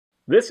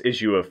This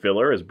issue of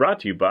Filler is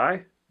brought to you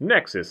by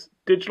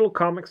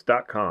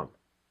NexusDigitalComics.com.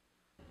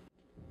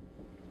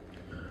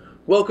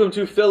 Welcome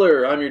to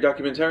Filler. I'm your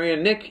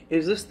documentarian, Nick.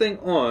 Is this thing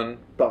on?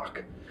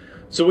 Bach.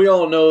 So we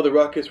all know the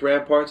ruckus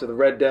ramparts of the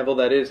red devil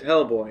that is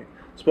Hellboy,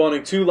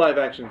 spawning 2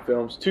 live-action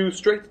films, 2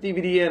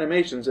 straight-to-DVD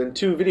animations, and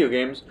 2 video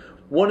games.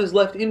 One is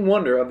left in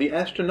wonder of the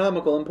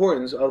astronomical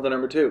importance of the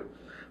number 2.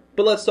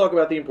 But let's talk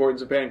about the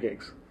importance of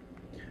pancakes.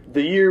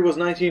 The year was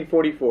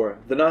 1944.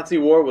 The Nazi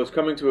war was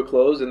coming to a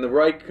close, and the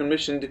Reich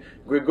commissioned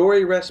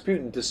Grigory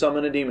Rasputin to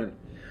summon a demon.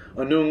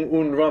 Anung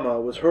Un Rama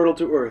was hurtled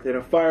to earth in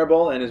a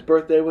fireball, and his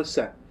birthday was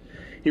set.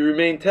 He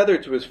remained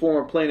tethered to his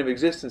former plane of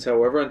existence,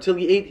 however, until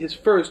he ate his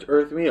first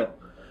earth meal,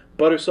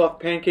 buttersoft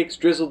pancakes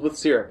drizzled with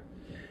syrup.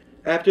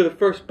 After the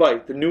first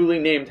bite, the newly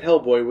named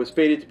Hellboy was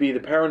fated to be the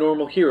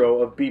paranormal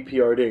hero of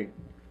BPRD.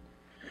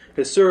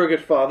 His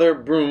surrogate father,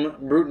 Broom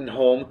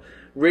Brutenholm,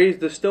 raised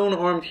the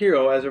stone-armed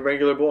hero as a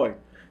regular boy.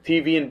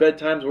 TV and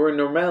bedtimes were a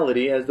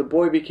normality as the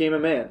boy became a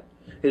man.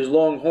 His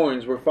long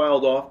horns were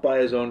filed off by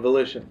his own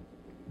volition.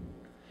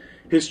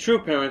 His true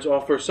parents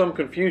offer some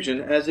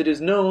confusion, as it is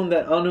known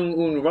that Anung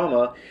Un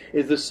Rama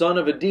is the son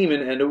of a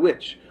demon and a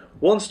witch.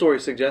 One story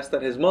suggests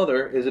that his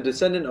mother is a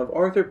descendant of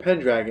Arthur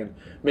Pendragon,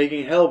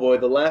 making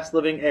Hellboy the last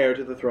living heir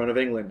to the throne of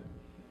England.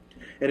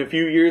 In a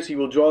few years he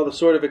will draw the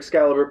sword of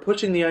Excalibur,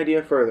 pushing the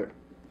idea further.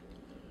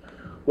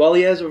 While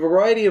he has a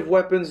variety of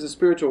weapons and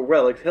spiritual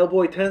relics,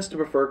 Hellboy tends to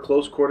prefer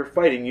close-quarter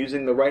fighting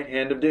using the right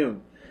hand of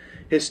doom.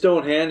 His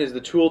stone hand is the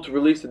tool to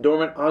release the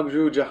dormant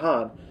Agdru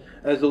Jahad.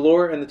 As the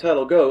lore and the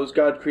title goes,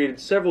 God created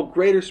several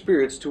greater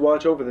spirits to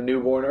watch over the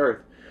newborn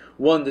earth.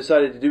 One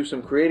decided to do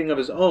some creating of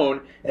his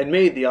own and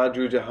made the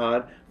Agdru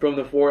Jahad from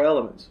the 4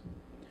 elements.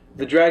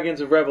 The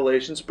dragons of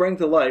Revelation sprang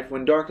to life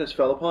when darkness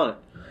fell upon it.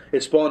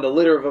 It spawned a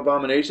litter of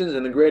abominations,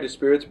 and the greater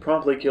spirits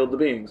promptly killed the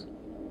beings.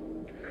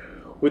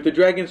 With the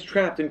dragons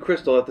trapped in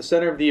crystal at the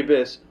center of the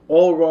abyss,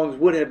 all wrongs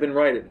would have been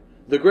righted.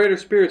 The greater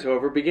spirits,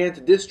 however, began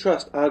to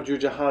distrust Agdru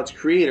Jahad's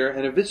creator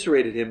and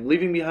eviscerated him,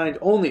 leaving behind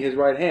only his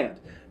right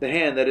hand, the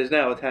hand that is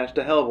now attached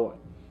to Hellboy.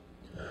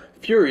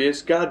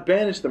 Furious, God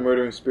banished the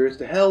murdering spirits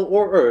to hell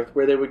or earth,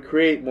 where they would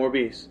create more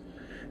beasts.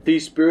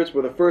 These spirits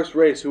were the first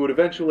race who would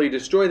eventually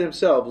destroy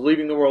themselves,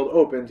 leaving the world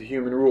open to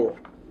human rule.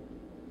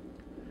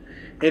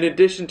 In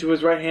addition to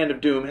his right hand of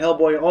doom,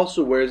 Hellboy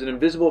also wears an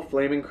invisible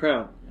flaming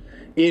crown.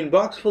 In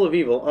Box Full of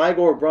Evil,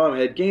 Igor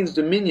Bromhead gains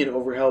dominion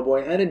over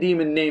Hellboy and a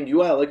demon named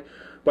Ualik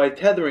by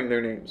tethering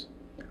their names.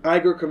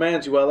 Igor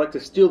commands Ualik to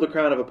steal the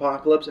crown of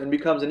Apocalypse and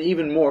becomes an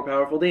even more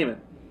powerful demon.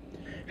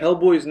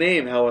 Hellboy's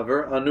name,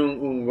 however,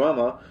 Anung Un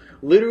Rama,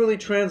 literally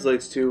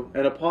translates to,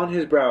 and upon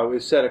his brow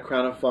is set a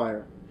crown of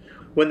fire.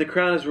 When the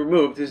crown is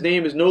removed, his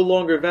name is no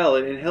longer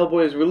valid and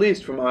Hellboy is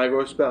released from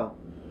Igor's spell.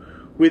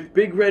 With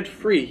Big Red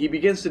free, he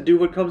begins to do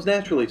what comes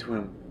naturally to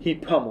him. He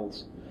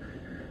pummels.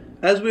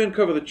 As we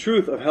uncover the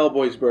truth of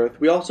Hellboy's birth,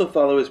 we also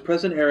follow his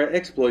present-era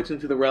exploits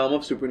into the realm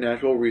of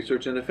supernatural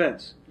research and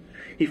defense.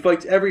 He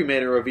fights every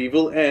manner of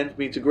evil and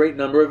meets a great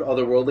number of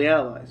otherworldly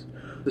allies.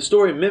 The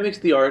story mimics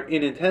the art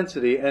in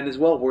intensity and is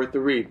well worth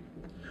the read.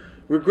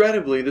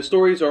 Regrettably, the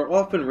stories are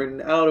often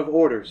written out of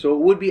order, so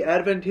it would be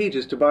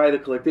advantageous to buy the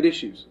collected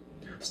issues.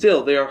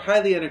 Still, they are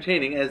highly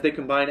entertaining as they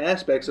combine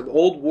aspects of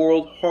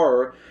old-world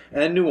horror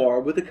and noir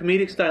with the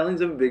comedic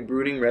stylings of a big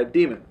brooding red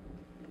demon.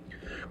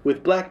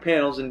 With black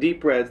panels and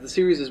deep reds, the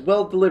series is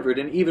well delivered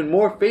and even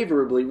more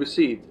favorably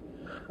received.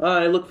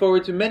 I look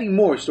forward to many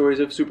more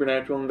stories of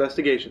supernatural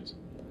investigations.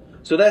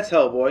 So that's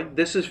Hellboy,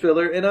 this is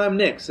Filler, and I'm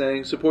Nick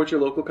saying support your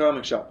local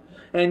comic shop.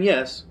 And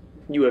yes,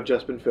 you have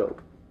just been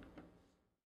filled.